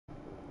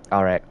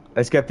Alright,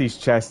 let's get these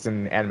chests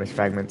and animus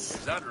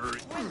fragments.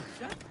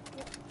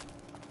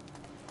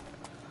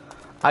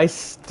 I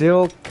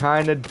still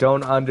kind of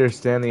don't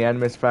understand the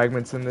animus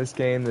fragments in this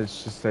game.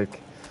 It's just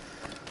like,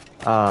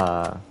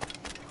 I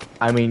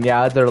mean,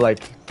 yeah,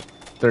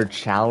 they're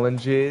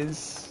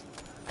challenges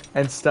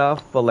and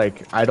stuff, but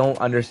like, I don't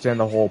understand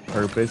the whole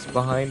purpose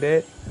behind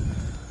it.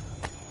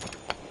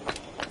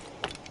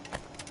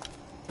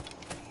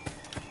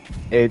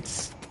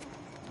 It's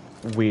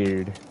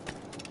weird.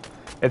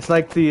 It's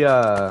like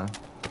the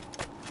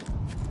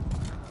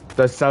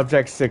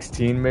Subject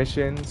 16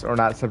 missions, or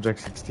not Subject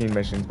 16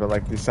 missions, but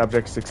like the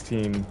Subject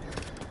 16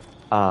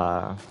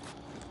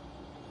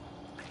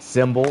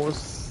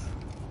 symbols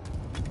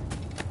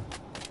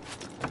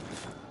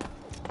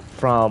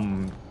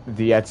from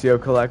the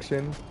Ezio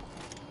collection.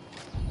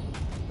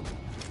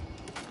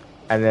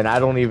 And then I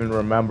don't even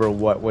remember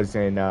what was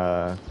in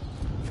I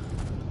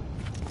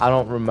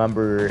don't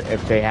remember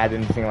if they had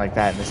anything like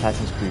that in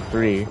Assassin's Creed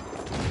 3.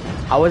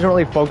 I wasn't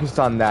really focused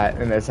on that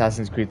in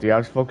Assassin's Creed 3. I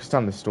was focused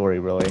on the story,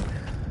 really.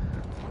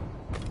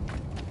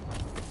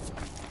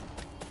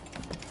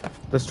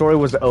 The story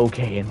was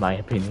okay, in my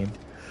opinion.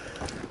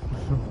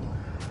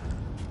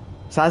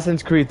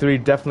 Assassin's Creed 3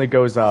 definitely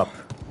goes up,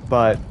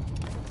 but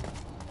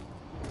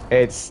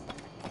it's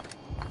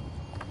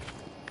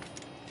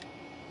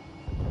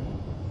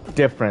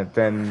different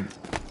than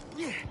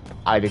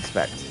I'd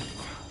expect.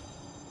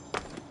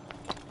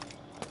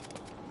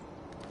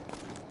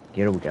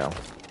 Here we go.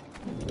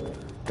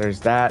 There's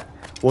that.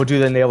 We'll do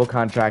the naval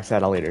contracts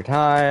at a later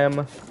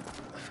time,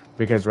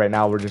 because right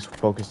now we're just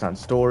focused on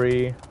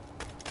story.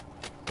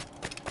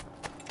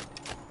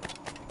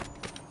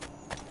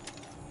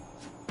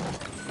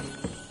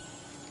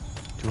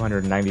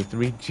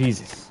 $293.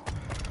 Jesus.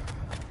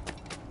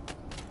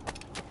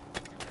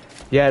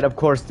 Yeah, and of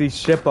course these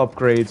ship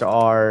upgrades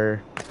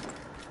are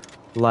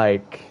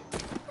like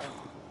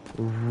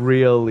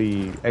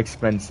really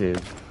expensive.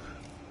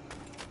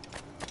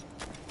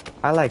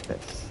 I like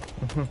this.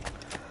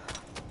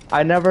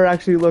 I never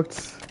actually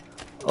looked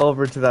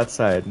over to that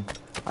side.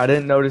 I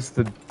didn't notice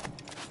the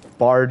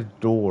barred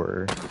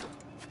door.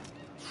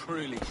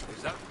 Truly,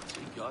 is that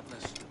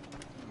godless?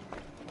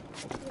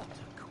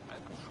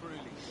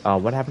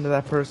 What happened to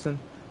that person?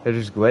 They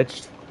just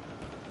glitched?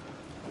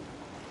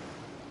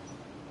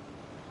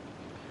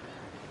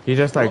 He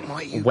just like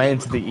went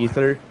into the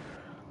ether.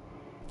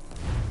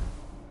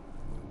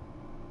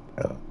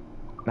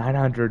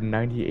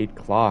 998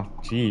 cloth,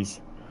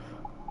 jeez.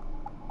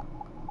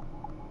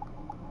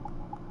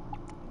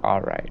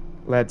 Alright,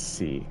 let's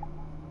see.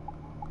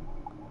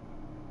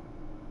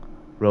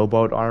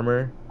 Rowboat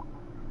armor.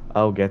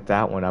 I'll get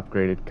that one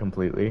upgraded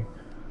completely.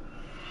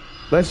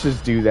 Let's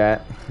just do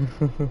that.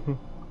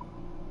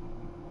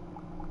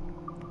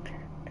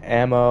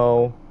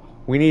 Ammo.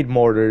 We need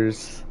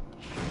mortars.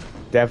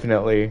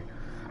 Definitely.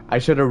 I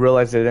should have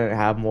realized I didn't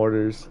have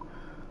mortars.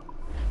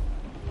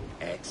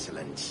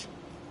 Excellent.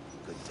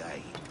 Good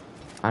day.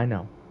 I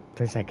know.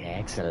 Tastes like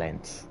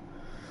excellent.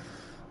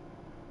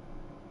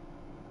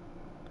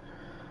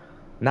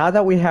 Now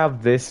that we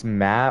have this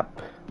map,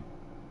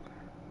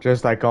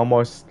 just like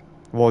almost,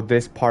 well,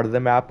 this part of the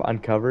map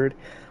uncovered,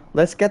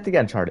 let's get the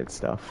Uncharted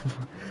stuff.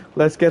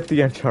 Let's get the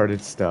Uncharted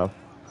stuff.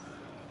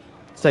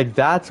 It's like,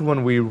 that's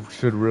when we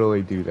should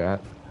really do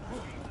that.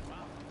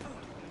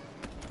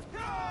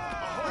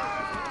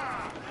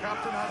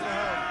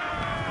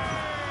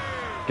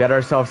 Get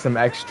ourselves some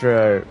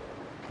extra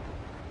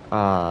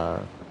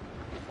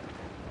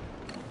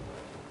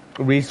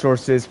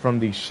resources from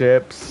these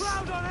ships.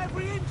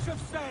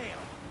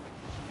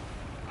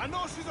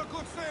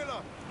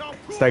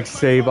 It's like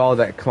save all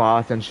that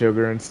cloth and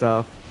sugar and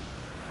stuff.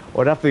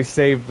 We'll definitely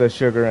save the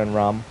sugar and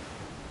rum,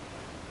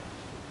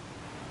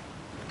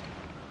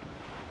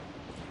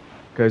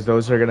 because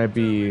those are gonna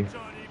be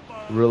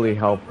really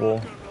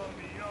helpful.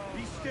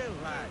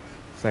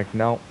 It's like,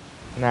 no,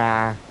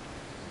 nah.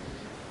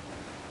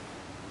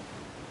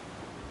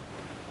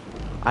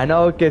 I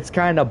know it gets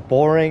kind of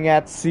boring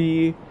at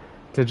sea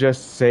to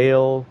just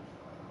sail,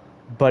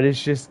 but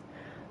it's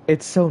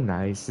so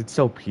nice. It's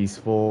so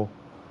peaceful.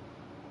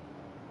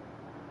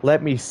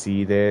 Let me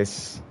see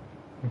this.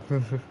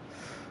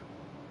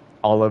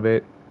 All of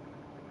it.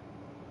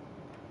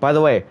 By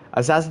the way,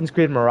 Assassin's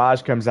Creed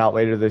Mirage comes out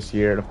later this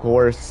year, and of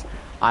course,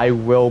 I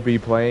will be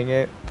playing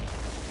it.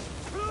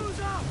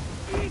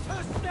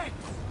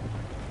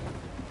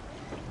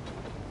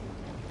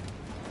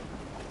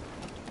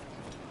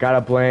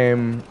 Gotta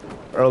blame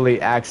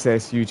early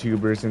access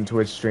YouTubers and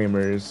Twitch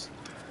streamers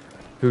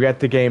who get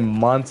the game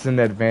months in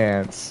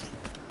advance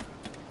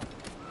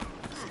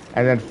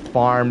and then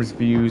farms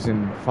views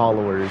and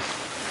followers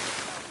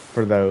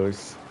for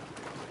those.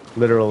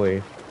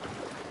 Literally.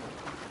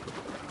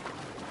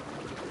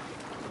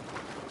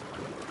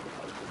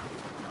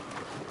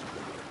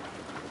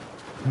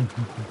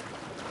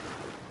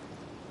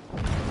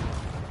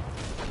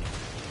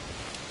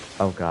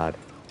 Oh god.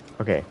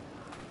 Okay.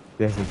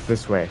 This is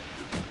this way.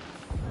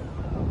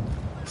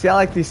 See, I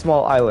like these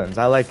small islands.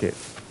 I like it.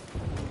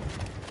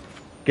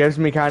 Gives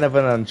me kind of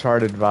an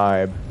Uncharted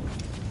vibe.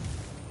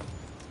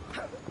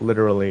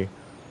 Literally.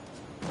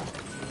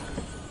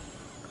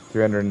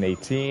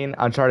 318.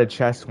 Uncharted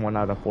chest, 1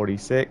 out of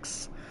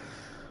 46.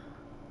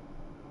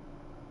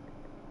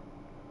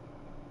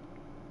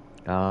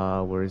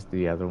 Where's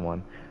the other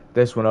one?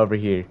 This one over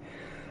here.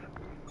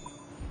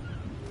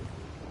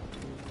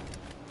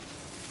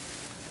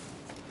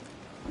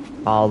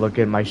 Oh, look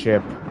at my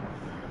ship.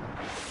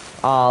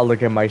 Oh,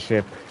 look at my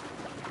ship.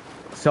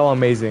 So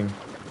amazing.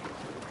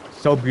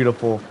 So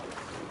beautiful.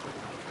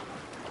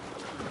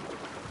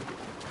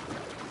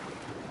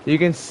 You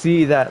can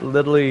see that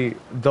literally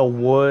the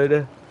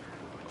wood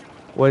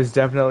was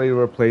definitely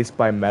replaced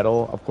by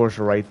metal, of course,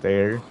 right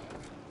there,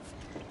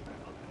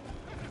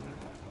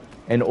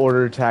 in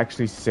order to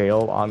actually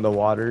sail on the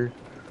water.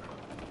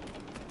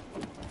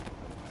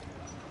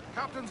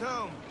 Captain's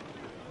home.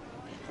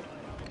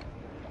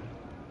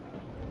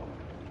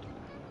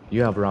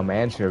 You have rum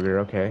and sugar,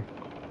 okay.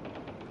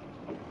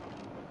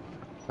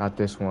 Not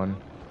this one.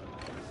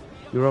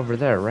 You were over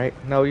there, right?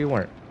 No, you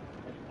weren't.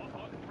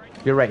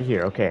 You're right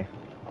here, okay.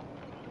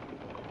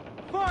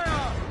 Fire!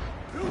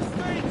 Who's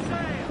made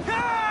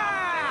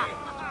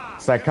sail?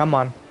 It's like, come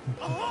on.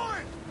 Ahoy!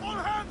 All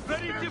hands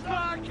ready to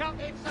fire,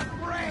 Captain. It's a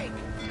break.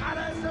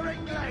 Cutters are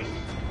English.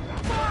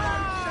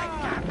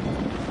 Fire!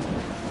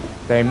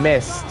 They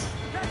missed.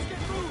 Let's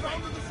get moving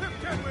onto the ship,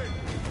 can we?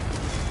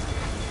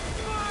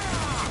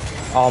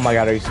 Fire! Oh my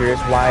god, are you serious?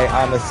 Why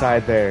on the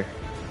side there?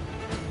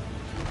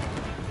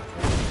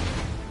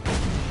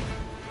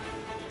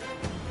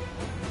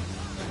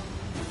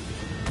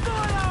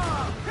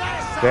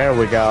 There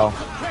we go.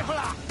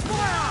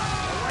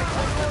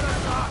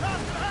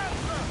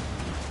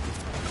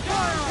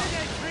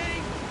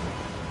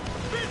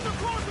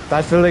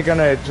 That's really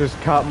gonna just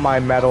cut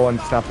my metal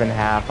and stuff in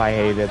half. I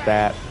hated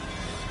that.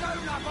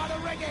 Stone up on the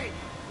rigging!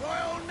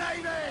 Royal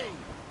Navy!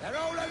 They're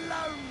all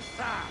alone,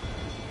 sir!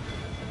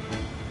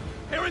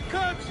 Here it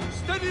comes!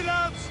 Steady,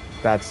 lads!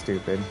 That's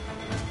stupid.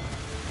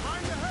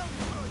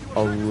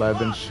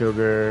 11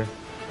 sugar.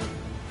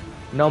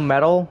 No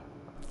metal?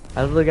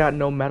 I literally got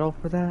no metal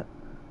for that?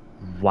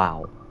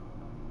 Wow.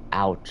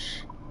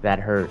 Ouch. That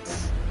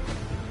hurts.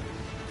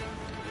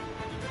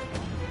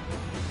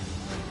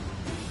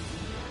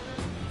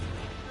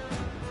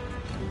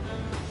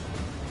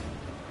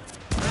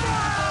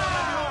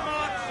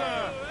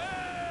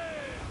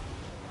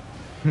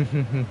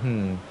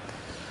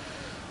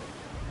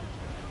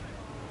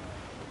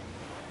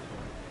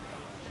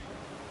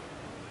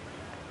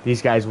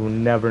 These guys will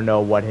never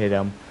know what hit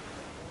them.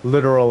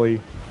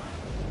 Literally.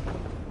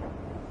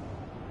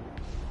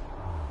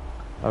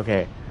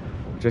 Okay.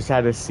 Just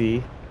had to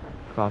see.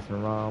 Cloth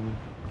and rum.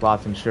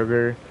 Cloth and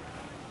sugar.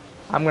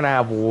 I'm gonna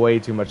have way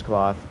too much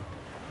cloth.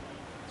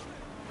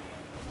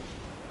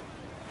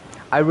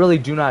 I really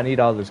do not need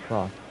all this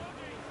cloth.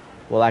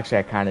 Well, actually,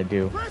 I kind of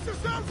do.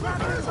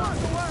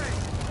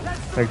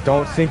 Like,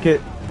 don't sink it.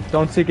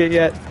 Don't sink it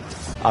yet.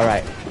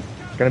 Alright.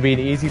 Gonna be an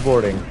easy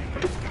boarding.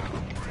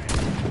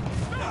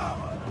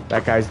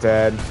 That guy's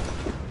dead.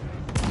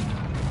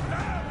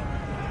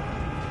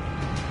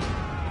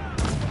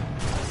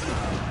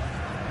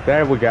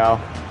 There we go.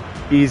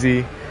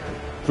 Easy.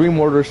 3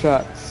 mortar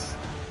shots.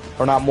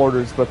 Or not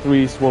mortars, but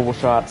 3 swivel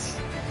shots.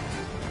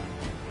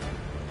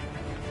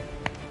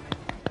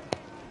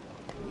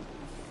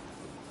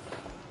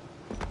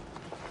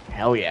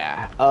 Hell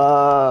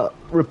yeah.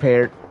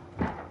 Repaired.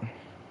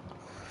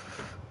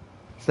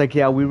 It's like,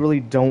 yeah, we really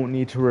don't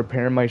need to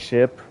repair my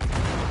ship.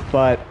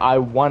 But I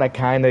want to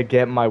kind of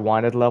get my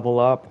wanted level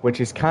up,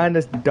 which is kind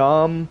of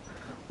dumb.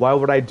 Why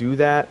would I do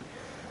that?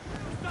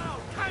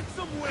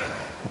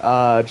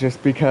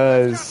 Just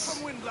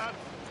because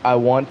I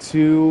want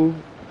to.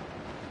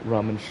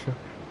 Rum and sugar.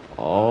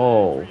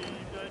 Oh.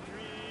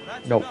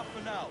 Nope.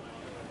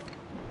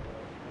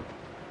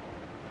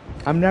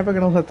 I'm never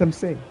gonna let them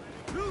sing.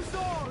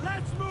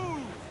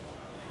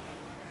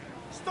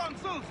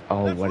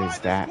 Oh, what is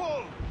that?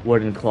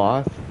 Wooden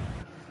cloth?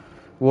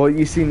 Well,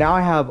 you see, now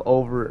I have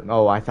over...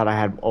 Oh, I thought I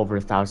had over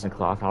 1,000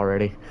 cloth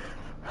already.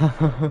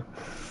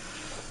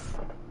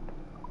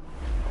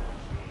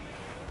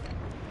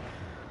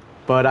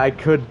 But I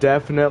could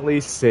definitely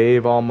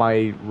save all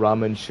my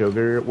rum and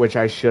sugar, which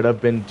I should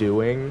have been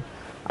doing.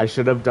 I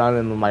should have done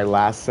in my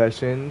last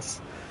sessions.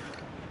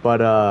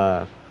 But,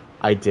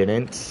 I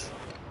didn't.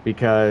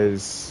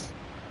 Because...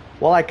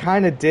 Well, I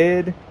kind of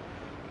did.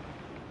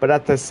 But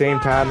at the same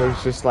time, it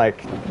was just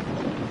like...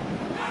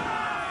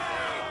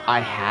 I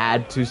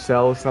had to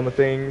sell some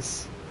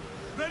things.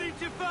 Ready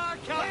to fire,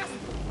 Captain!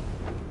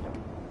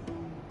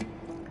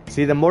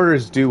 See, the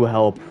mortars do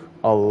help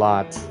a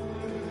lot.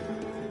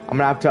 I'm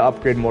gonna have to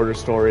upgrade mortar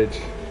storage.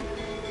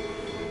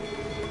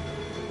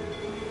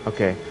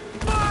 Okay.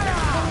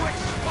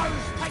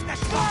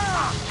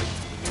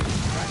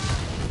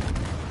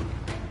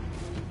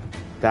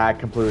 That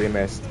completely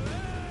missed.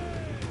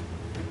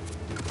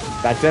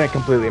 That didn't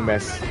completely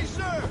miss.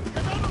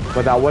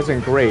 But that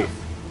wasn't great.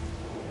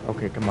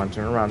 Okay, come on,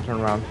 turn around,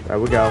 turn around. There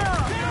we go.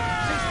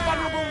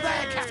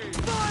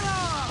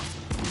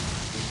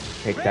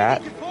 Take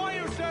that. Ready to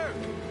fire, sir.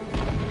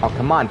 Oh,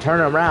 come on,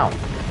 turn around.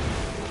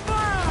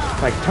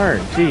 Like,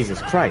 turn.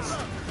 Jesus Christ.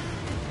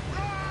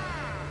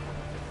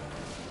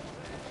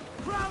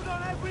 Crowd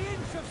on every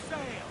inch of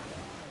sail.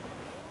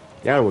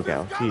 There we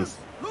go. Jeez.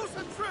 Loose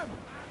and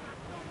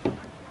trim.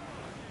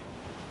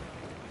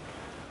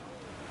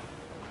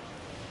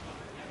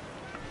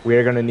 We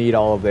are gonna need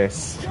all of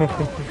this.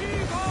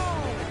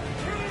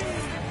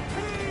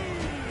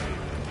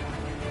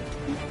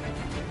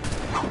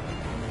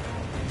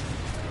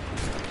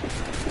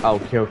 Oh,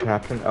 kill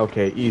captain.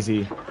 Okay,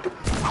 easy.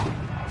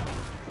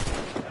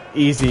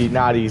 Easy,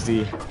 not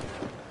easy.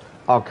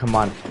 Oh, come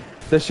on.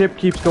 The ship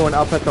keeps going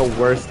up at the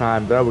worst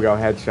time. There we go,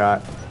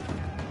 headshot.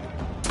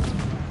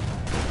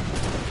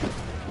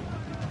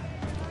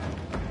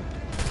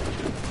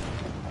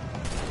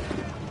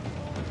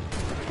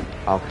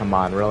 Oh, come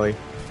on, really?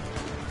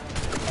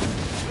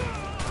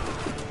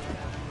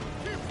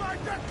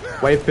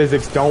 Wave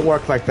physics don't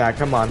work like that,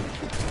 come on.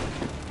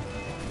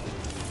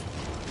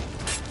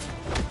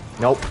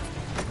 Nope.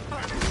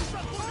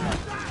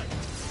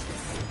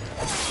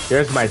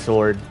 Here's my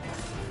sword.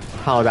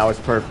 Oh, that was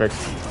perfect.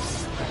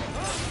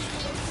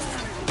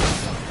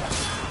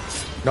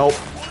 Nope.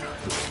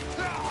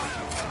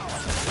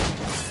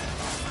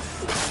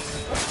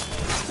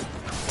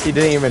 He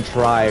didn't even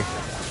try.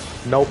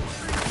 Nope.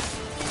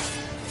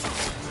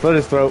 Slit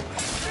his throat.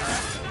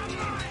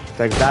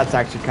 Like, that's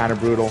actually kind of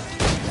brutal.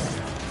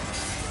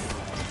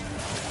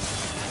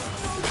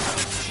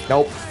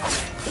 Nope.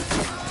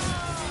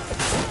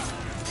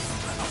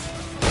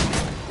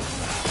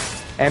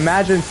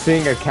 Imagine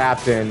seeing a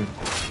captain,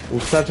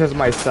 such as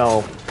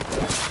myself,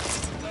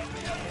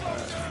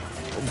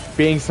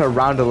 being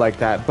surrounded like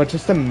that. But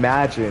just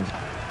imagine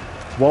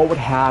what would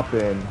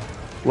happen.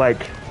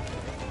 Like,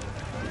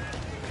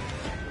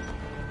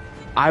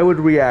 I would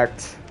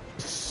react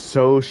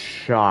so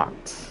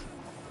shocked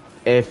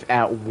if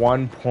at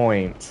one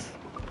point,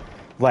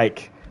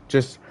 like,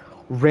 just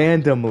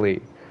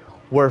randomly,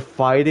 we're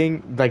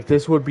fighting. Like,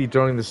 this would be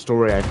during the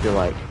story, I feel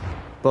like.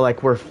 But,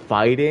 like, we're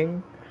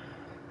fighting,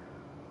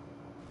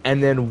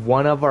 and then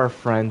one of our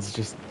friends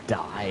just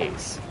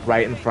dies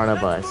right in front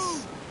of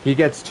us. He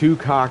gets too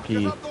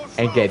cocky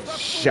and gets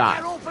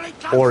shot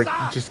or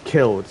just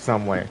killed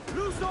somewhere.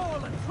 Loose all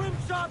and trim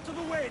sharp to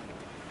the wind.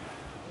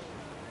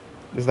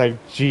 It's like,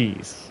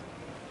 geez,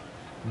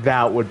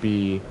 that would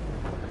be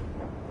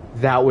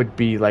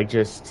like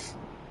just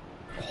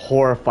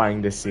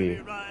horrifying to see.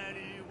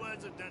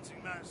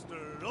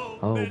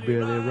 Oh,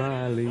 Billy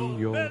Riley,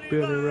 you're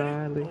Billy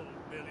Riley.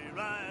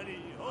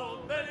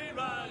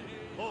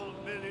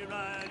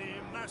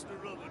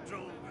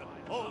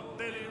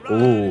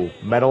 Ooh,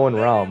 metal and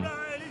rum.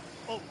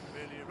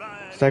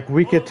 It's like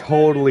we could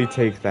totally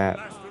take that.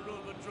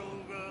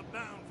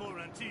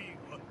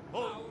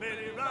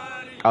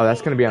 Oh,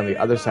 that's gonna be on the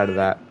other side of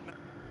that.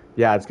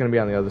 Yeah, it's gonna be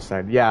on the other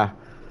side. Yeah,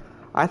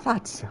 I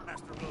thought so.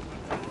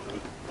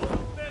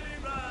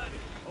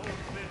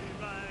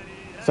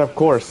 So of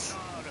course.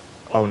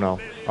 Oh no.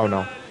 Oh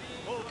no.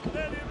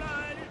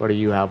 What do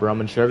you have? Rum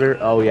and sugar?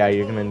 Oh yeah,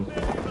 you're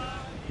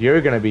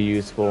gonna be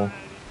useful.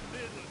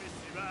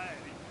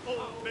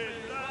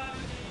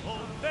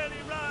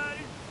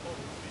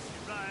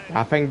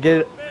 If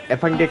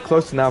I can get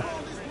close enough.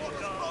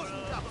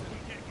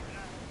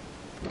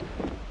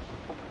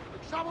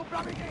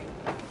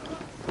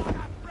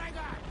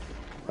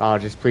 Oh,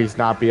 just please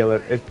not be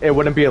it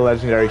wouldn't be a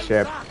legendary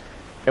ship.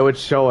 It would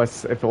show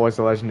us if it was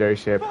a legendary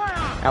ship.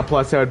 And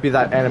plus, it would be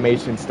that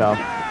animation stuff.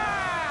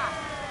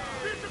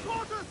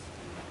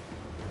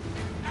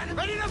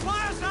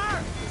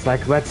 It's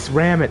like, let's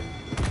ram it.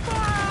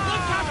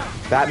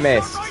 That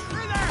missed.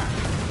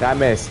 That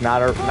missed.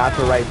 Not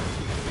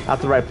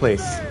the right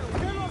place.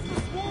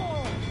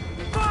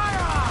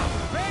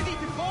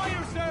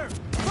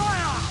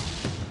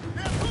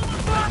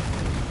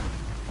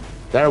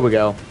 There we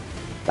go.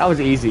 That was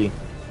easy.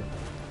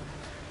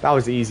 That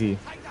was easy.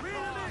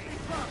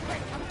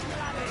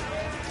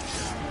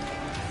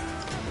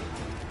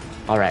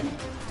 All right.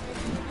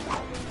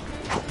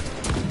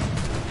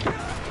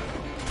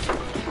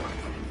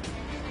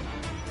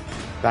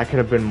 That could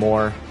have been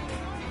more.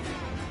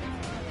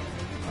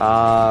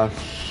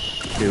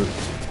 Shoot.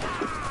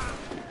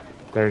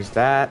 There's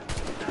that.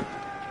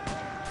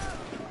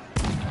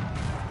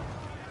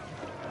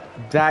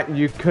 That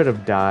you could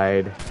have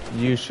died.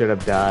 You should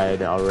have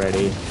died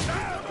already.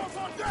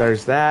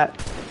 There's that.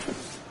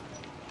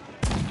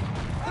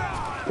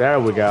 There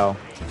we go.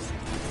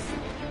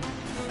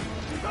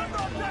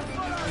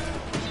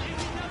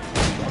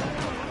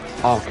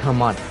 Oh,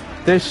 come on.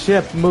 This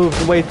ship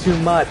moves way too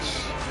much.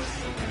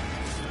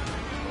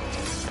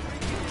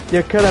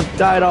 You could have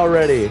died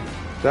already.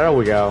 There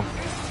we go.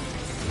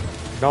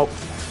 Nope.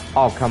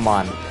 Oh, come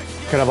on.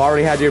 Could have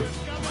already had your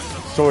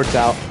swords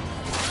out.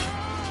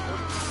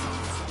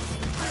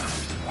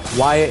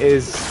 Why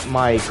is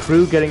my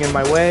crew getting in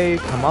my way?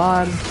 Come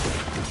on.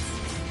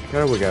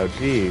 There we go.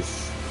 Jeez.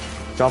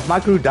 So if my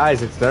crew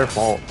dies, it's their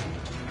fault.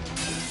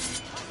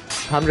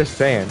 I'm just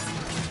saying.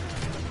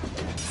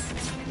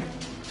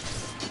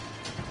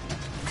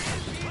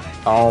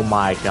 Oh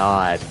my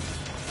god.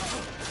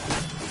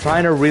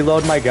 Trying to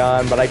reload my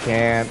gun, but I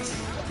can't.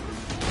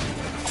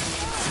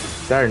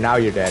 There, now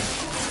you're dead.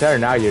 There,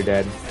 now you're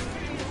dead.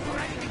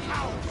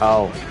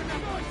 Oh.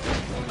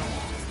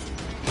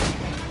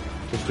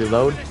 Just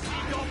reload.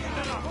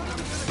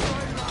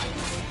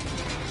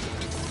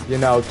 You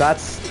know,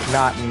 that's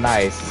not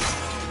nice.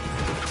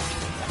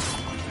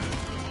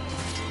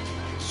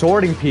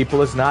 Sorting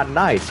people is not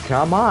nice.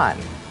 Come on.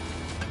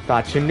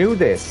 Thought you knew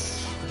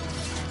this.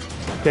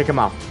 Kick him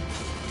out.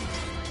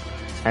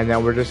 And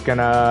then we're just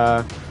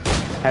gonna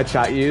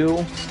headshot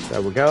you.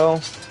 There we go.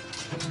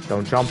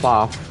 Don't jump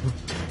off.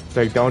 It's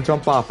like, don't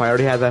jump off. I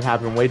already had that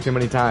happen way too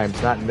many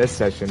times. Not in this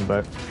session,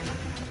 but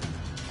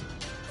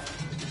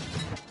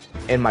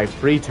in my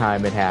free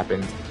time it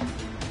happened.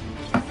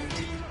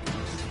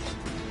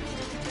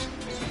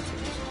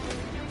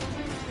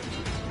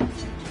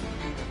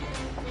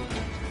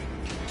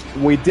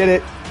 We did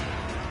it.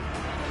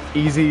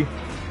 Easy.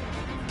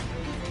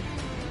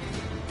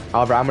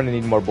 However, I'm gonna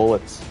need more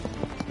bullets.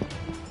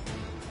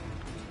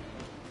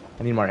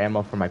 I need more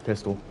ammo for my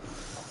pistol.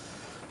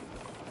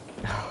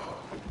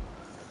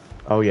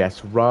 Oh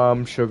yes,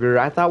 rum, sugar.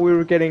 I thought we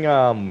were getting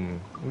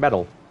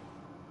metal.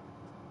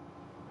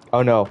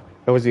 Oh no,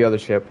 it was the other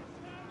ship.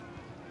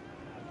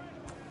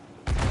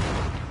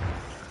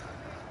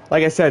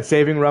 Like I said,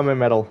 saving rum and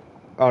metal.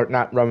 Or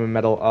not rum and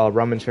metal,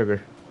 rum and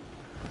sugar.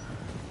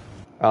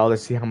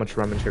 Let's see how much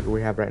rum and sugar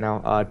we have right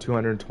now.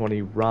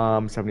 220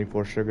 rum,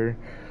 74 sugar.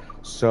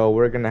 So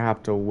we're gonna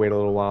have to wait a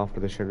little while for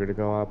the sugar to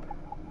go up.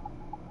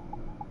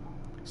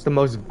 It's the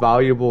most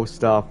valuable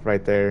stuff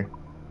right there.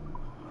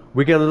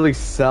 We can literally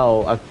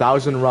sell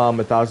 1,000 rum,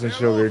 1,000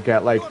 sugar,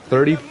 get like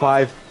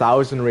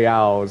 35,000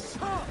 reals.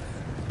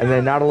 And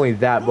then not only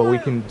that, but we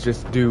can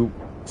just do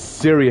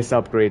serious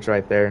upgrades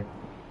right there.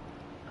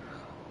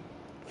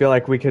 Feel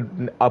like we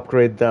could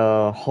upgrade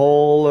the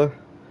hull,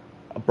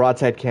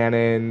 broadside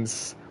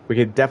cannons. We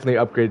could definitely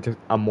upgrade to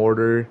a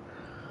mortar.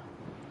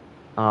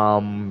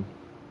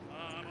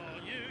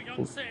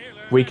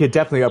 We could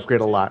definitely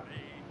upgrade a lot.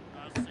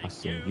 I'll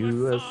sing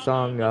you a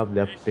song of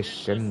the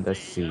fish in the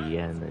sea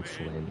and it's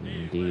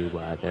windy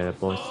weather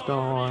for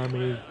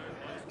stormy.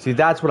 See,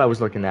 that's what I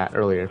was looking at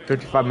earlier.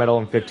 55 metal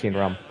and 15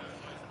 rum.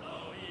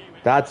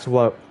 That's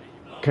what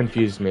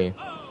confused me.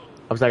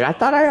 I was like, I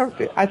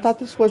thought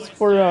this was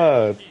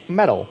for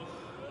metal.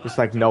 It's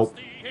like, nope.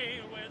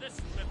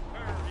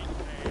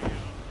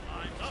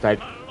 It's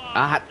like,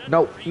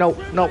 no.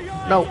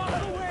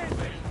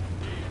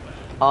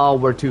 Oh,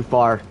 we're too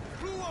far.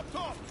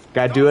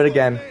 Gotta do it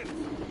again.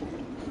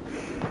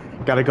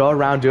 Gotta go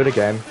around, do it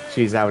again.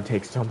 Jeez, that would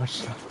take so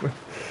much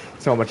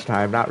so much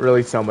time. Not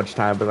really so much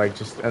time, but like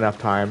just enough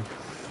time.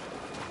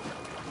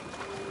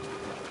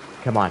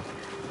 Come on.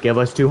 Give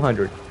us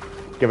 200.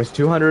 Give us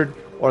 200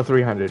 or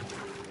 300.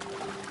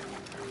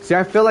 See,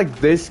 I feel like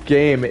this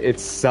game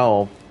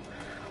itself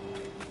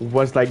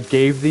was like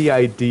gave the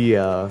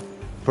idea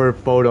for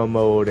photo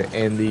mode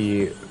in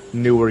the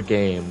newer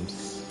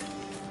games.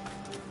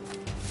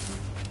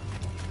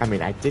 I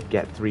mean, I did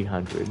get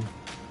 300.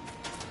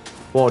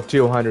 Well,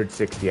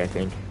 260, I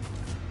think.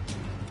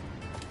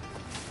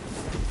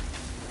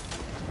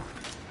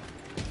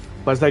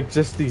 But it's like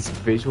just these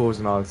visuals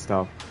and all that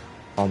stuff.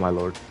 Oh my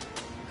lord.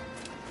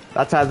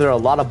 That's either a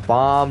lot of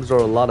bombs or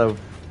a lot of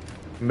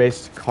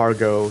missed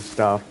cargo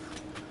stuff.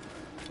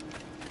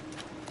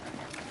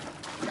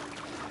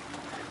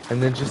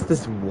 And then just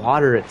this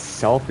water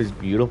itself is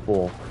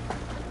beautiful.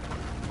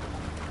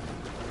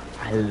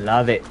 I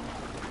love it.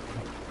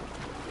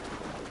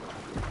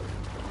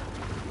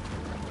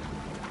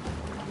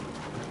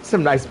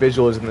 Some nice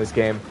visuals in this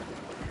game.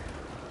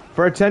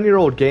 For a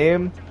 10-year-old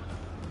game,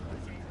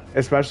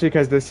 especially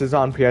because this is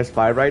on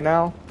PS5 right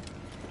now,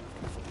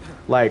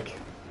 like,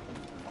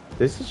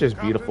 this is just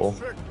beautiful.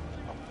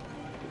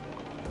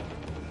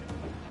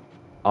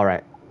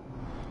 Alright.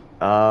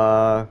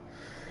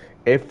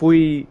 If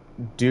we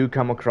do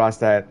come across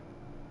that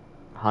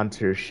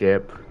hunter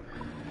ship,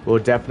 we'll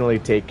definitely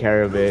take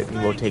care of it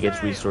and we'll take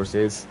its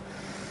resources.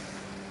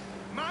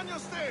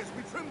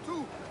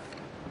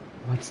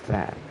 What's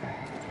that?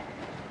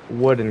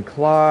 Wood and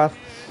cloth.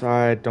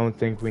 I don't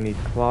think we need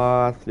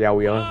cloth. Yeah,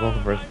 we have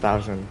over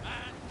 1,000.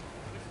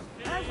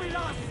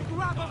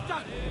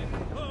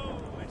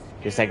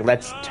 It's like,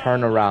 let's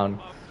turn around.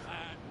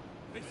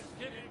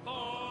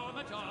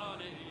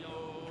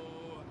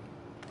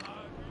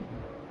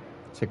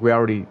 It's like we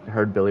already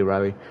heard Billy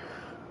Riley.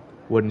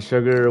 Wooden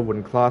sugar,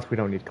 wooden cloth. We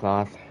don't need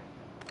cloth.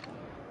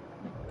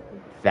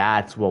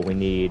 That's what we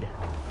need.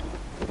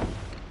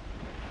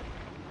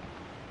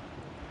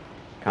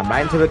 Come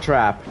right into the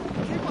trap.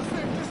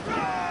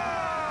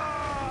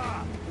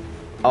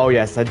 Oh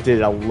yes, I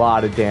did a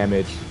lot of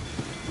damage.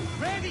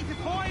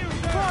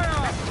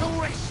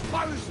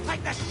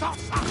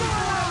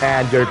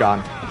 And you're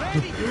gone.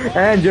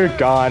 And you're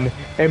gone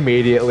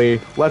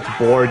immediately. Let's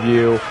board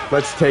you.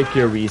 Let's take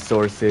your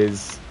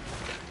resources.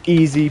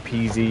 Easy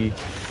peasy.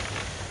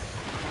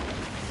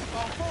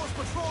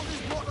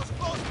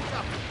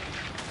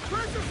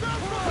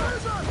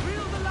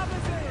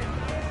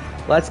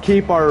 Let's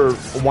keep our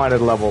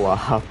wanted level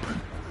up.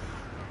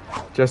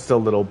 Just a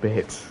little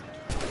bit.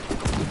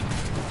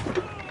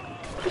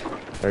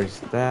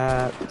 There's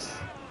that.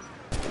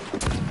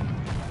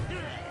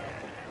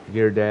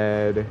 You're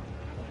dead.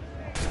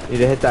 Need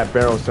to hit that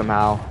barrel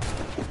somehow.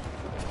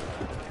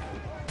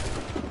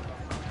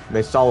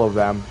 Missed all of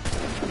them.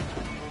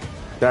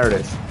 There it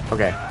is.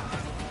 Okay.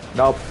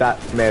 Nope, that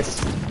missed.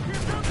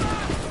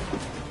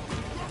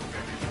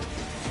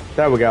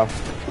 There we go.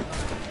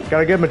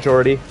 Got a good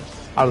majority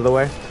out of the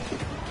way.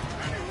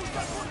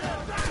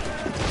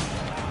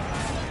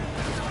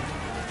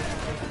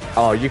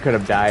 Oh, you could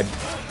have died.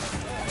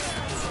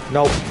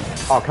 Nope.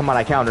 Oh, come on,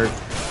 I countered.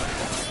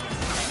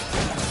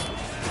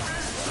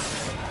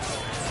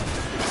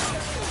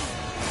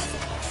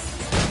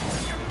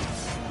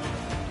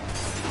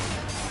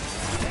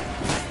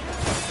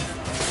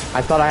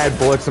 I thought I had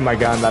bullets in my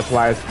gun. That's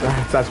why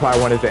I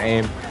wanted to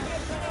aim.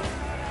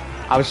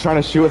 I was trying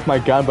to shoot with my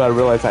gun, but I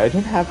realized I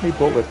didn't have any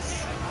bullets.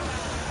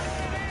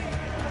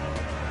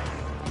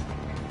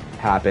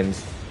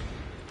 Happens.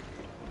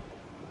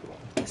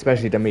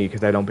 Especially to me,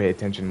 because I don't pay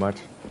attention much.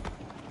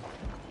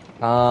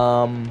 You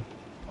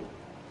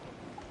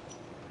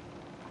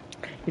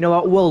know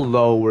what? We'll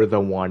lower the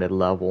wanted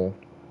level.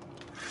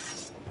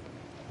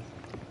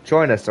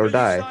 Join us or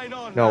die.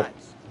 No.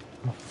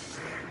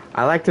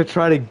 I like to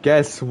try to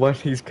guess what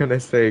he's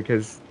gonna say,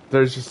 because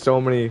there's just so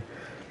many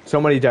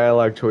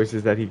dialogue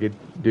choices that he could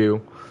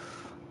do.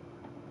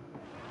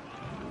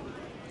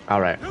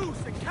 Alright.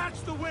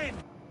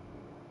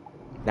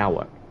 Now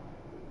what?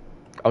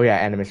 Oh yeah,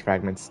 animus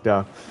fragments,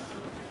 duh.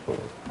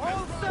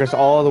 Just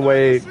all the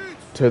way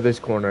to this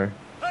corner.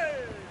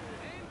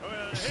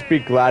 Just be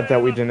glad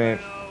that we didn't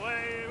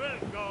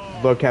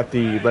look at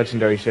the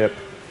legendary ship.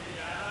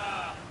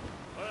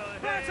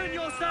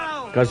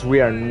 Because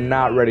we are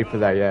not ready for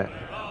that yet.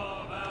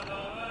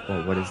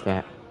 Whoa, what is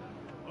that?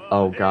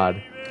 Oh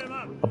god.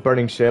 A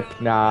burning ship?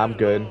 Nah, I'm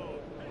good.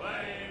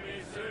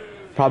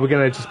 Probably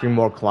gonna just be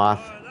more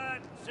cloth.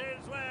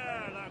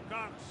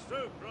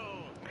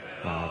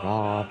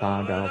 All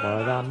found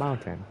over the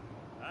mountain.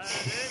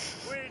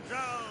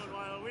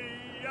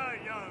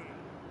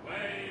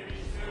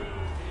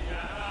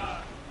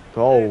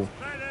 Oh,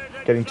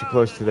 getting too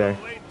close to there.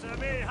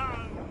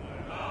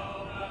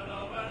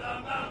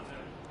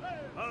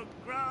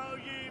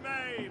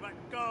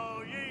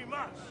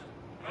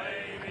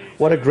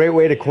 What a great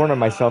way to corner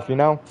myself, you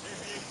know?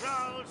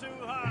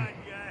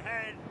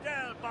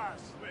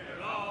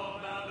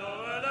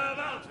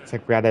 It's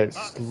like we gotta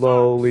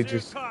slowly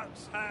just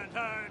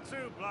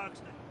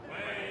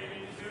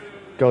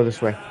go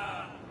this way.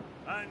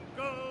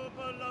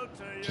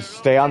 Just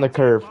stay on the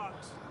curve.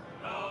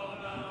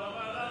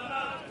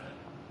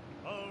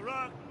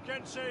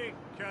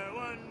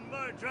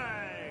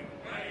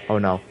 Oh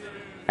no.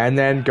 And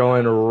then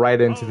going right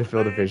into the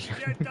field of vision.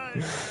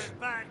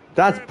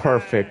 That's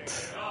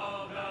perfect.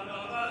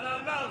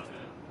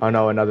 Oh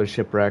no, another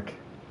shipwreck.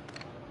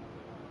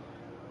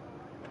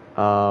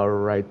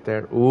 Right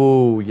there.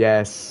 Ooh,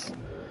 yes.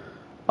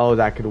 Oh,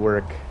 that could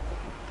work.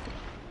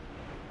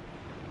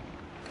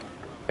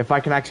 If I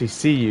can actually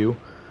see you.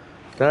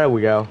 There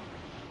we go.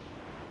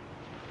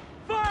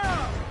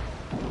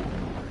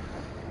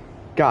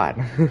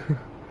 God.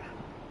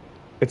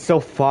 It's so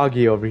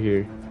foggy over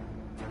here.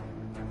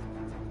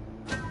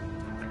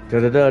 I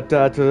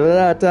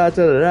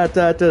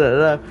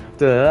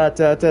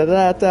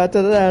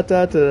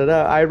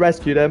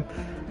rescued him.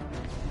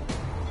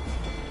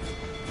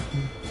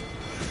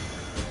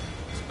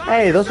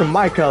 Hey, those are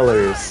my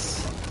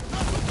colors.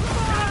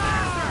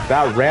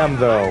 That ram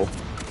though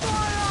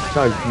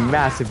does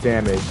massive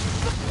damage.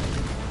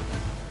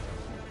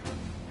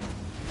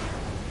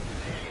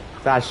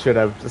 That should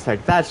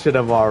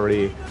have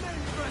already.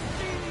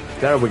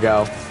 There we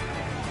go.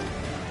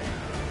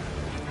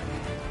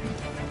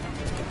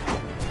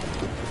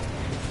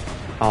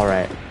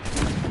 Alright.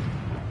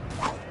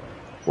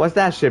 What's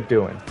that ship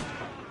doing?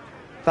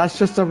 That's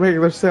just a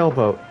regular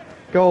sailboat.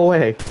 Go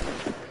away.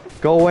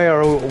 Go away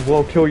or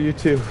we'll kill you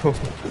too.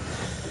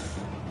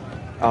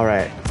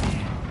 Alright.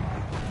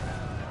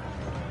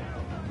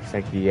 It's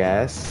like,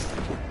 yes.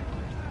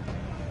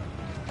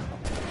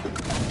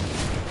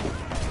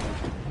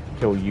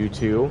 Kill you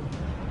too.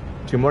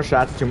 Two more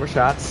shots.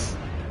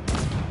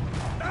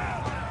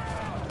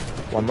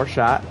 One more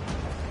shot.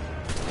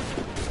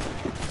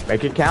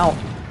 Make it count.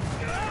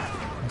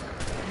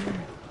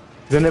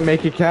 Didn't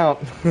make it count.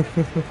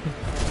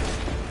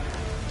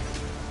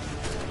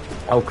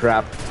 Oh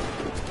crap.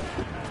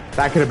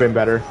 That could have been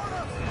better.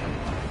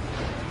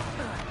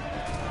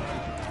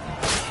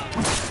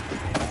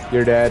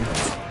 You're dead.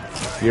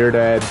 You're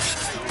dead.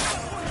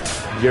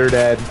 You're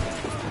dead.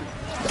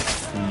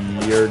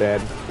 You're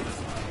dead.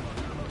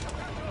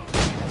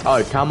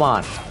 Oh, come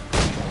on.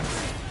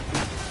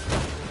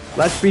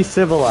 Let's be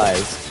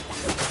civilized.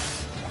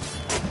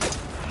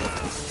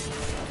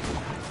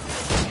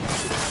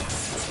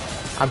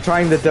 I'm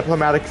trying the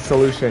diplomatic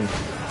solution.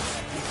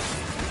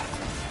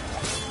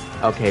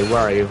 Okay, where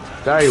are you?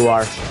 There you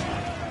are.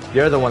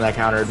 You're the one that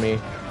countered me.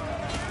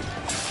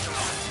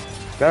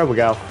 There we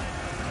go.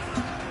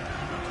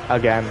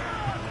 Again.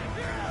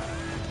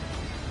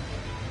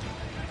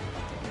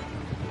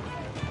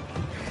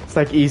 It's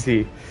like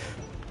easy.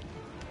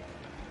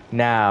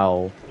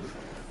 Now,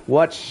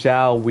 what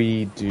shall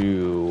we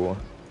do?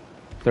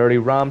 30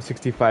 rum,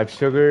 65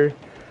 sugar.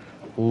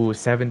 Ooh,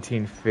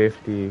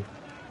 1750.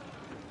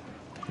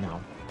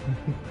 No.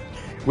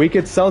 We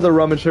could sell the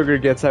rum and sugar,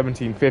 get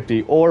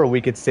 1750, or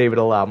we could save it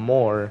a lot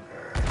more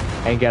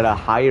and get a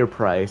higher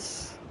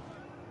price.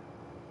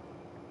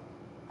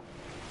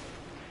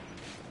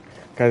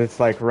 Because it's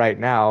like right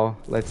now,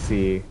 let's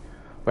see.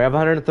 We have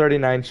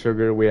 139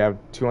 sugar, we have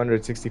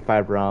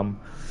 265 rum.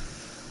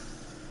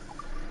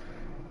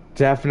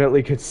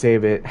 Definitely could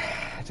save it.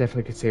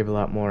 Definitely could save a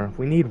lot more.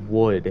 We need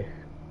wood.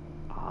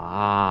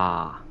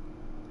 Ah.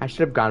 I should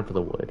have gone for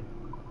the wood.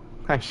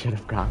 I should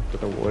have gone for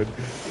the wood.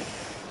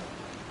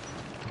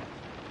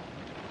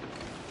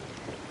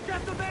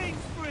 Get the mains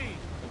free.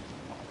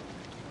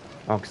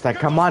 Oh, cause like,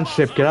 come on,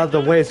 ship, get out of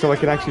the way so I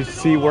can actually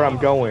see where I'm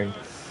going.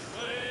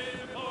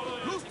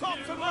 Loose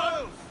tops and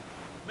rails.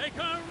 Make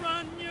her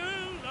run you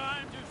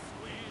line to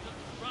squeeze.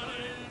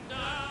 Running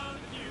down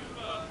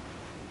Cuba.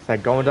 It's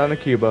like going down to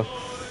Cuba.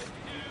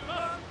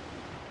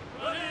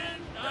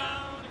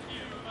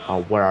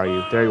 Oh, where are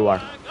you? There you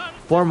are.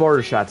 4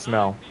 mortar shots,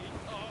 no.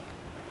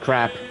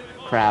 Crap.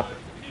 Crap.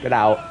 Get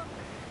out.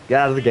 Get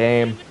out of the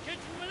game.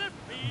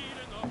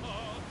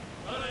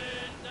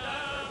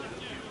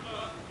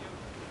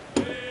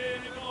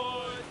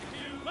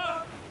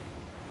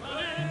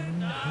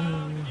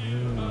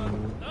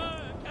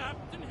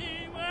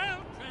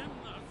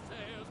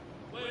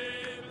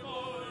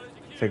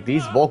 It's like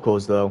these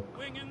vocals, though.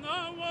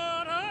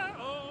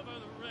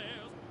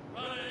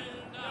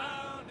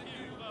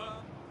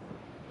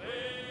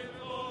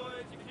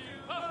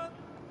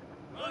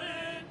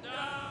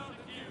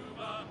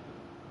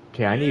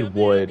 Okay, I need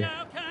wood.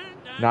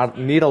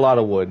 Need a lot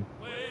of wood.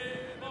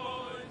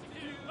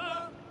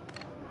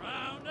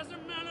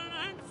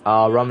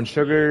 Rum and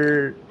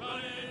sugar.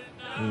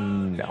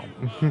 No.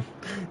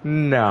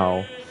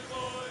 No.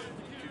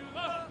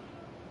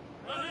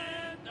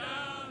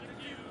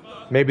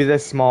 Maybe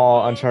this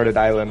small uncharted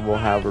island will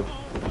have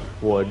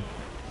wood.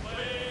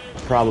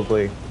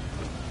 Probably.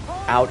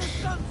 Ouch.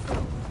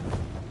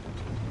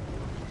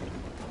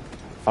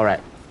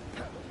 Alright.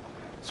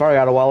 Sorry,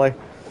 Adewale.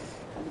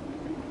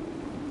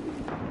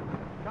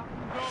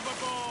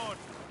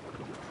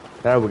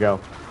 There we go.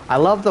 I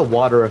love the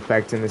water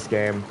effect in this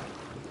game.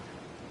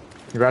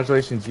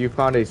 Congratulations, you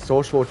found a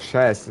social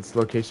chest. Its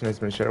location has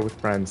been shared with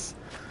friends.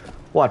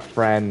 What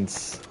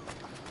friends?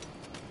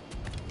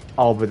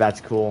 Oh, but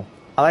that's cool.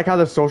 I like how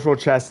the social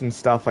chest and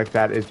stuff like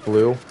that is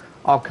blue.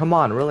 Oh, come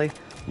on, really?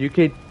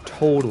 UK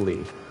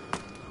totally.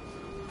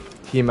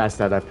 He messed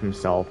that up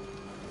himself.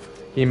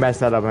 He messed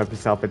that up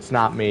himself. It's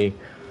not me.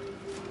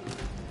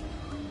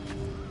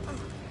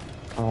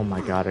 Oh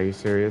my god, are you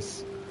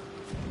serious?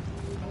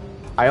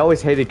 I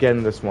always hated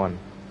getting this one.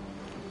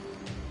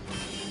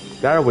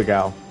 There we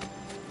go.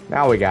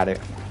 Now we got it.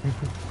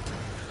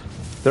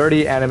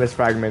 30 animus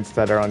fragments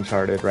that are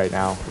uncharted right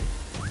now.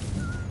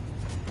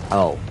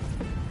 Oh.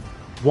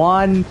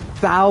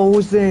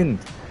 1,000!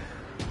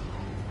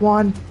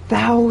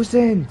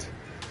 1,000!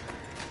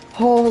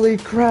 Holy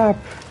crap!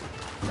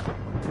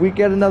 We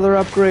get another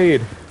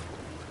upgrade.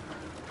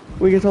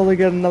 We can totally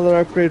get another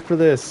upgrade for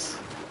this.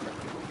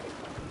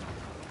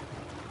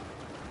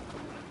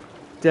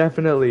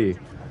 Definitely.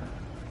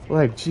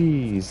 Like,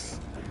 jeez.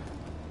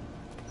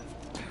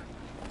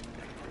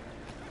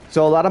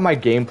 So a lot of my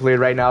gameplay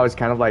right now is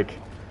kind of like,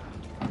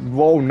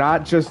 well,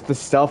 not just the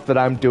stuff that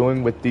I'm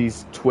doing with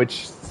these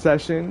Twitch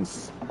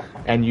sessions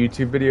and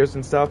YouTube videos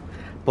and stuff,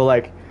 but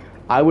like,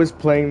 I was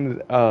playing,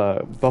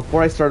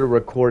 before I started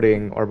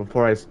recording, or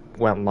before I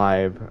went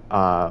live,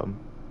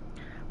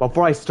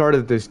 before I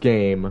started this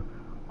game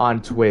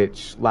on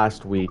Twitch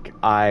last week,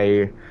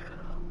 I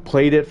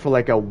played it for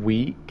like a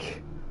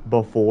week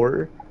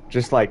before,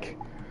 just like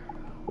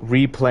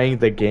replaying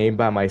the game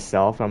by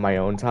myself on my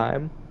own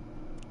time.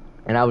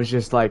 And I was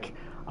just like,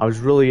 I was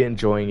really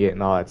enjoying it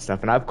and all that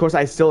stuff. And of course,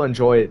 I still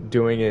enjoy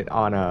doing it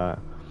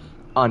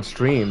on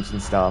streams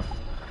and stuff.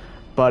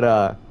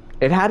 But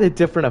it had a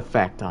different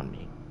effect on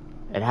me.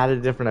 It had a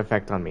different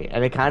effect on me,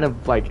 and it kind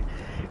of like,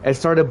 it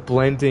started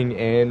blending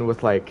in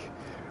with like,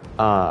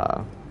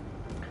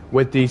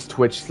 with these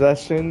Twitch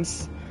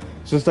sessions.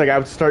 So it's like I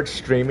would start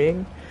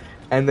streaming,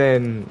 and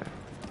then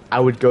I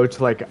would go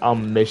to like a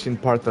mission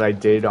part that I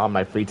did on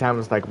my free time. I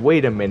was like,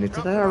 wait a minute,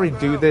 did I already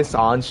do this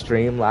on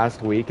stream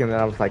last week? And then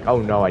I was like,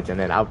 oh no, I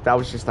didn't. That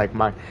was just like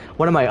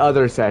one of my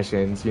other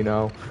sessions, you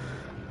know?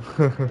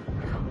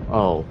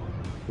 Oh,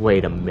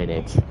 wait a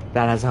minute.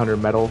 That has 100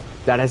 metal.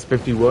 That has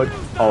 50 wood.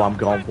 Oh, I'm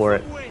going for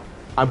it.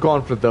 I'm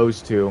going for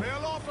those two.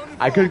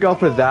 I could go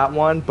for that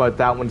one, but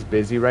that one's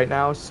busy right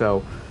now,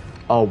 so...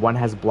 Oh, one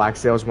has black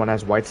sails, one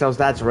has white sails.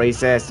 That's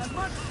racist.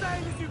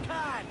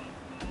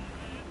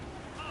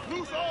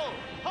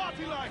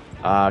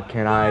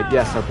 Can I?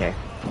 Yes, okay.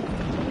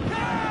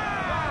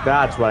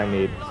 That's what I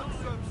need.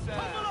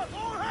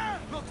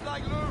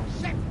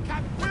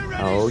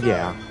 Oh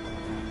yeah.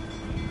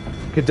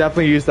 Could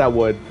definitely use that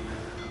wood.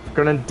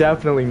 Gonna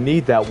definitely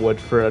need that wood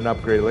for an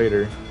upgrade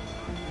later.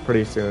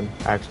 Pretty soon.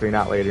 Actually,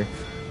 not later.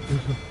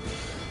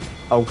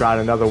 Oh god,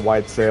 another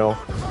white sail.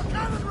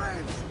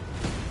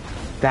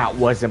 That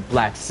wasn't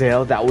black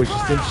sail, that was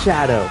just in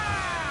shadow.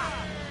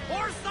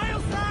 More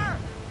sails, sir!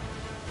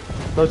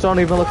 Those don't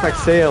even look like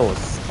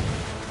sails.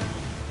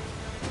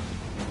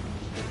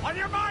 On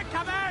your mark,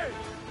 come out!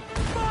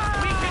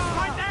 Weakest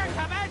point there,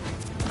 come in!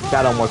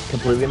 That almost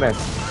completely missed.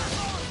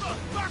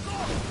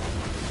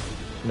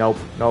 Nope,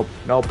 nope,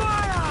 nope.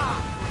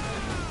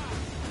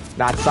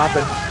 Not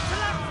stopping.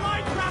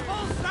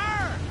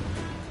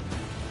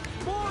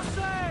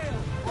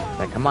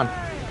 Like, come on,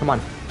 come on.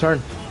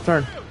 Turn,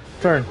 turn,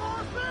 turn.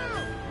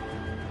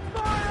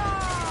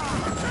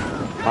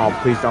 Oh,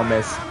 please don't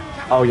miss.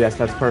 Oh yes,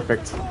 that's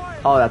perfect.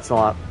 Oh, that's a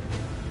lot.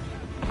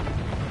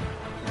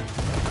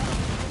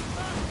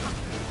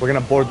 We're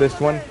gonna board this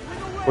one.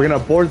 We're gonna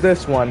board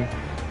this one,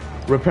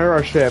 repair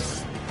our ship,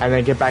 and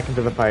then get back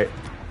into the fight.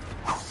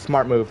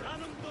 Smart move.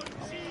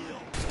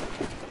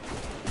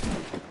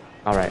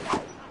 Alright.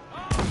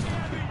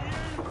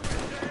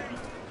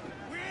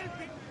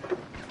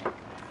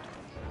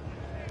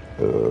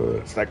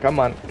 It's like, come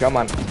on, come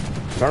on.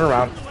 Turn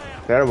around.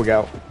 There we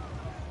go.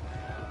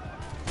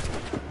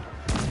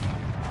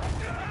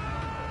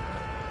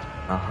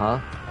 Uh-huh.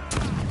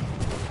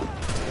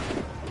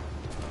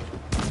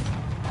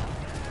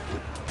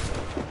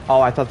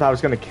 Oh, I thought that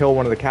was gonna kill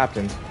one of the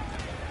captains.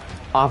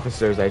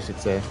 Officers, I should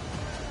say.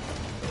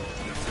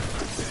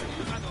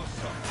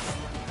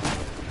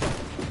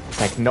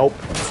 It's like, nope.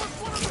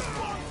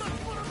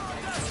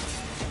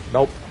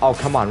 Nope. Oh,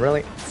 come on,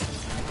 really?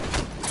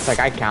 It's like,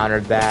 I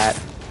countered that.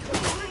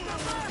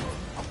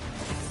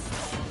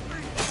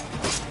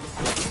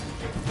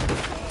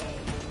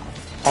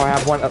 Oh,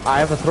 I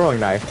have a throwing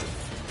knife.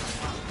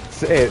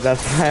 I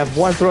have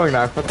one throwing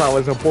knife. I thought it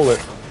was a bullet.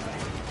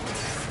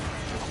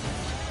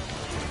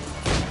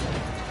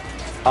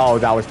 Oh,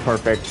 that was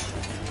perfect.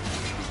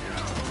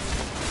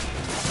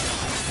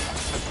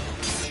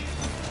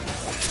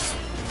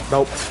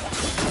 Nope.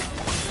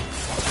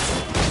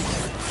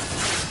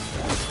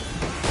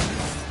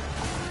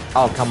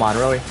 Oh, come on,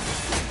 really?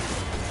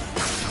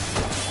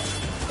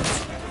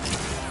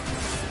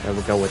 There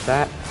we go with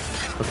that.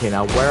 Okay,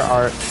 now where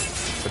are...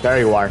 There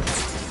you are.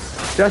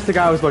 Just the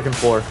guy I was looking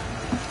for.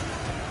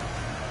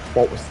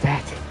 What was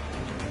that?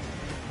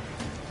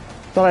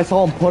 Thought I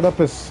saw him put up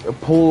his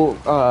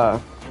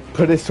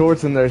put his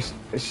swords in their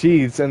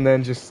sheaths and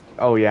then just...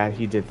 Oh yeah,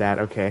 he did that.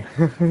 Okay.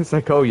 It's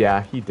like, oh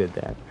yeah, he did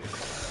that.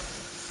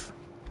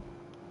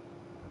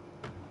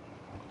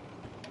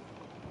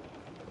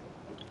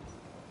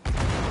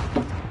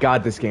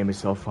 God, this game is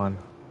so fun.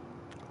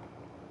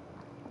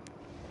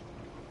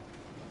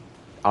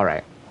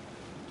 Alright.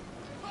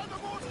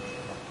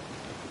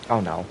 Oh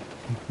no.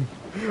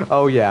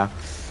 Oh yeah.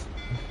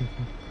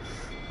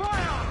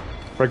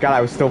 Forgot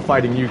I was still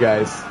fighting you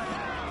guys.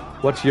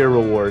 What's your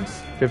rewards?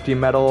 50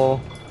 metal,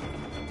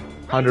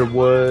 100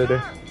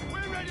 wood,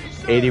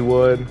 80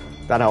 wood.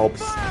 That helps.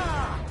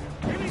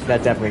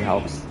 That definitely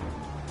helps.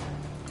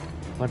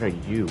 What are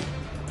you?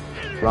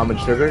 Rum and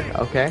sugar?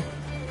 Okay.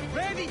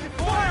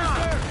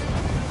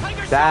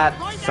 That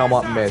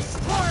somewhat missed.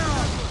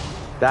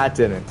 That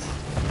didn't.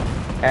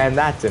 And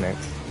that didn't.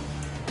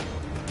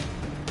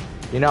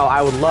 You know,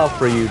 I would love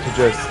for you to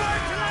just...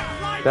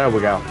 There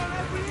we go.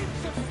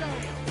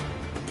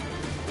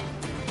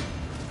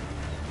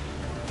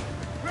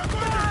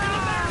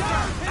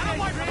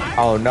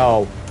 Oh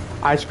no.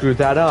 I screwed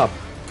that up.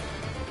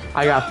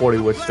 I got 40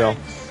 wood still.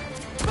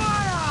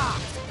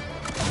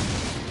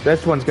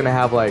 This one's gonna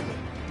have like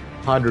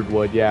 100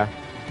 wood, yeah.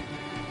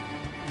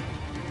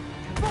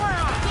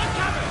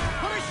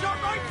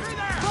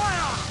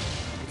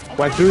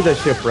 Went through the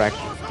shipwreck.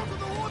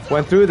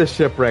 Went through the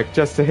shipwreck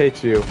just to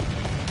hit you.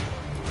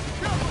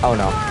 Oh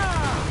no.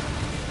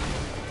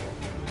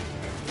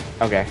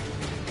 Okay.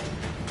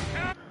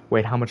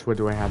 Wait, how much wood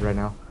do I have right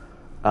now?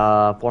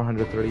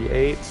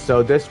 438.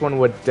 So this one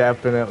would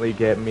definitely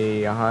get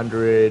me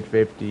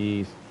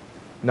 150.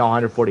 No,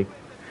 140.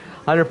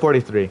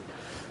 143.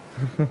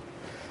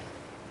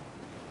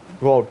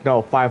 Well,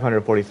 no,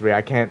 543.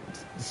 I can't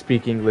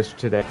speak English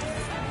today.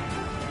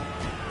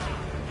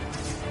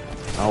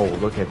 Oh,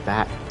 look at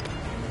that.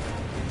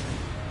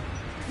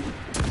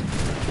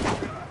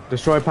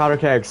 Destroy powder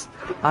kegs.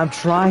 I'm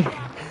trying.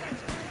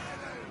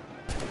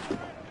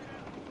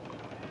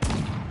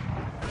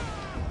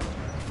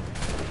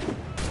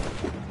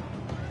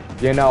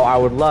 You know, I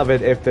would love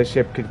it if the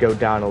ship could go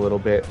down a little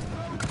bit.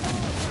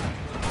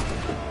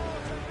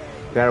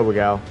 There we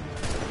go.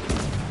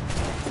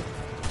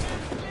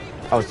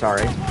 Oh,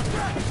 sorry.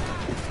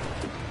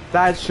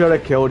 That should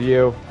have killed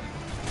you.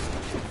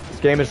 This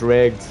game is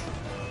rigged.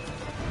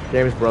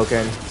 Game is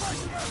broken.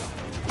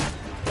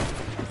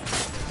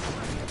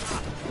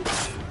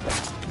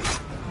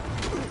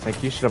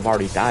 Like, you should have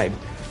already died.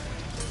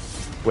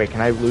 Wait,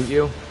 can I loot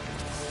you?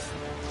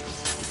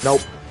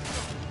 Nope.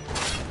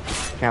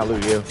 Can't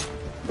loot you.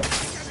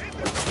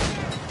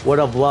 Would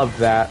have loved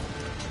that.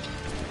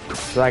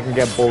 so I can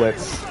get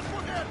bullets.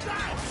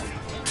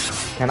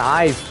 Can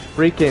I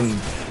freaking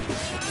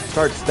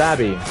start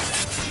stabbing?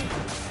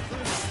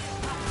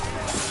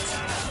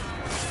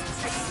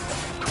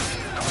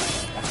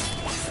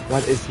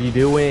 What is he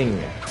doing?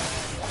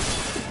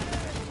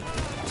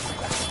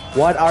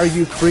 What are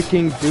you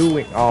freaking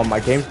doing? Oh, my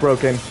game's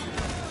broken.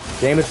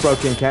 Game is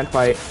broken, can't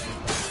fight.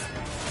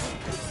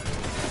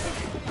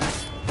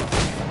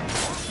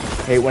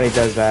 Hate when he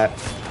does that.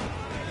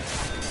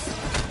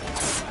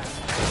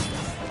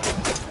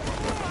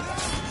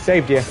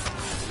 Saved you.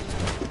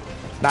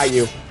 Not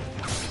you.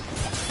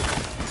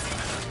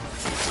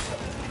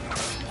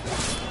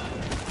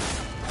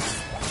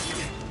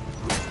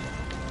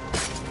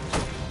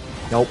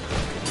 Nope.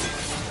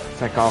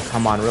 It's like, oh,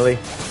 come on, really?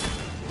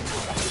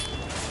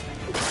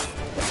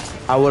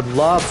 I would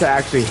love to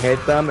actually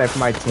hit them if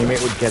my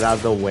teammate would get out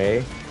of the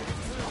way.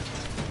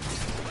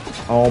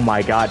 Oh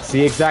my god.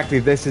 See, exactly.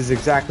 This is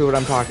exactly what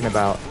I'm talking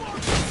about.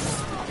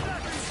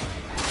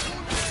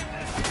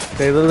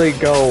 They literally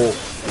go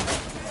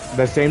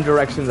the same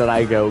direction that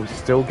I go,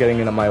 still getting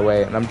into my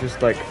way. And I'm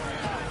just like,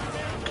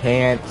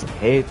 can't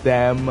hit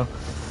them.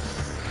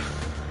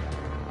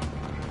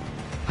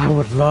 I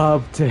would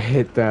love to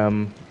hit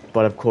them.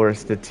 But of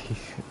course, the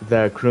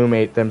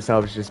crewmate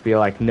themselves just be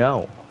like,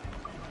 no.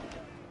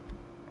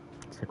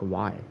 It's like,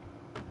 why?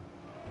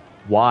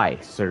 Why,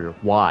 sir?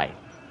 Why?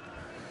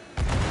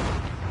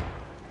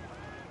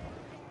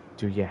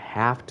 Do you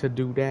have to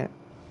do that?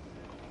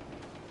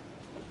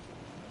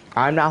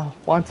 I'm not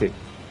wanted.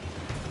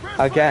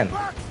 Again.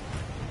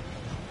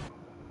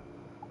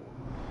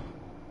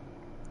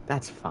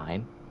 That's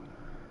fine.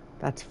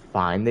 That's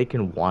fine. They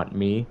can want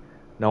me.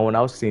 No one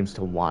else seems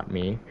to want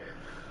me.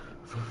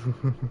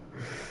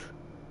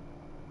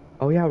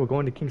 Oh yeah, we're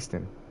going to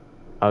Kingston.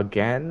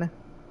 Again?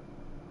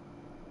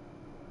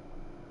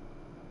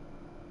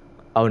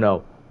 Oh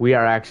no, we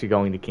are actually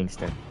going to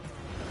Kingston.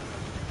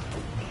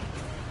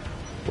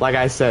 Like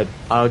I said,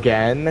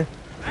 again.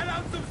 Let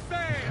out some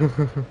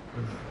sail.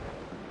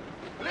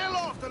 Lay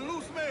off the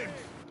loose men.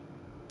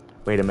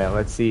 Wait a minute,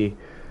 let's see.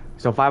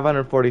 So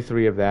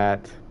 543 of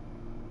that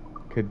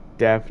could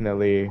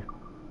definitely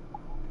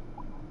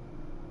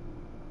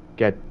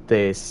get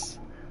this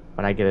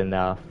when I get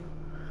enough.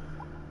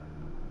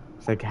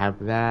 So I can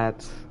have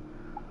that.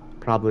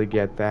 Probably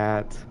get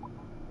that.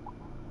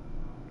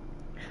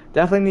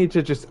 Definitely need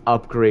to just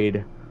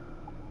upgrade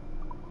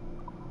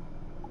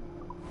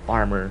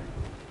armor.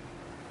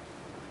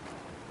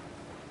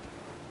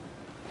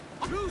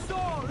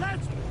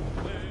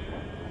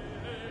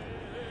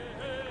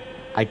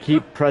 I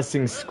keep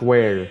pressing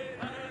square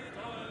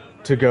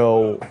to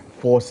go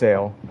full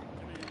sail.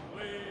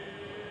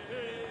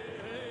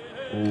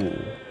 Ooh.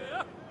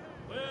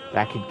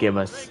 That could give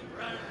us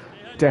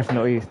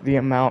definitely the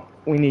amount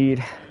we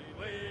need.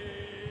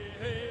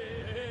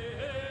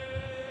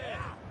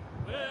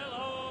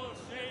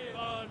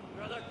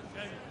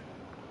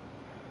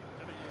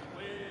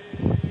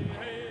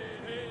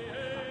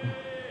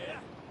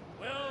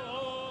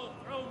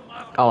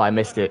 Oh, I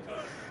missed it.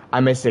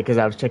 I missed it because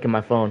I was checking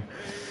my phone.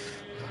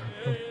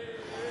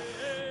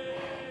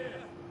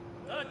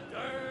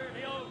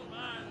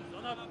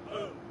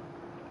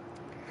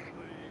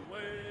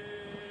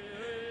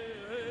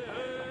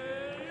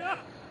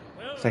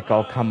 It's like,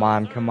 oh, come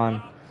on, come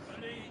on.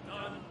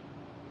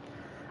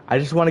 I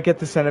just want to get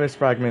the Sentimus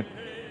fragment.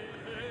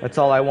 That's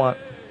all I want.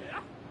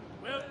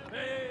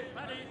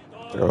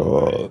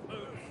 Oh.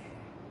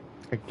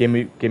 Give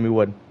me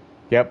wood.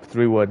 Yep,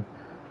 3 wood.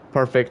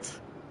 Perfect.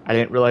 I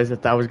didn't realize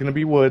that was gonna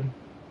be wood.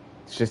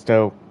 It's just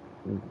a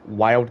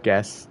wild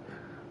guess.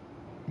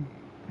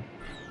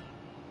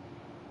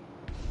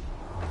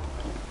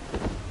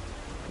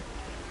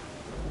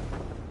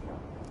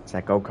 It's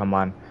like, oh, come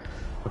on.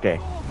 Okay,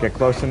 get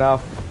close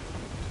enough.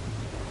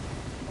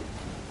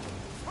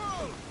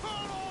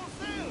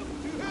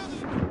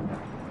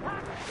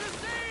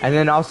 And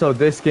then also,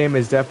 this game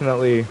is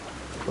definitely,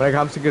 when it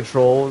comes to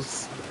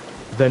controls,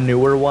 the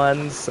newer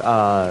ones,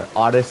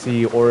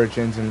 Odyssey,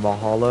 Origins, and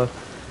Valhalla,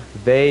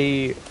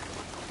 they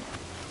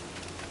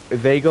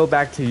go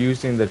back to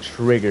using the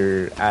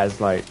trigger as,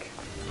 like,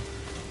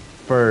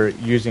 for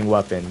using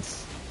weapons.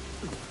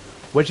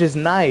 Which is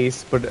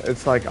nice, but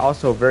it's, like,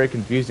 also very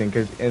confusing,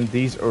 because in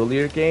these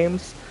earlier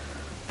games,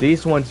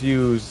 these ones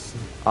use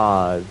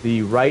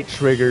the right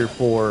trigger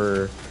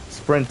for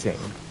sprinting,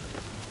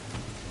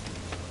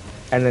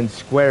 and then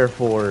square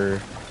for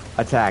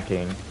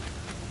attacking.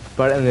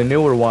 But in the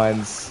newer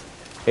ones,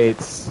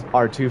 it's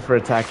R2 for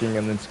attacking,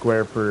 and then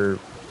square for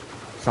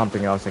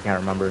something else, I can't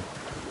remember.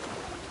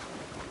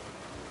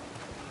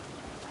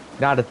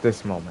 Not at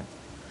this moment.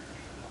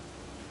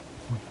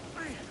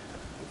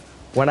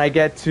 When I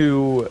get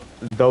to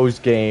those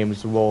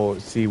games, we'll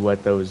see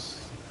what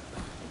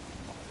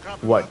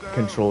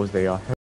controls they are.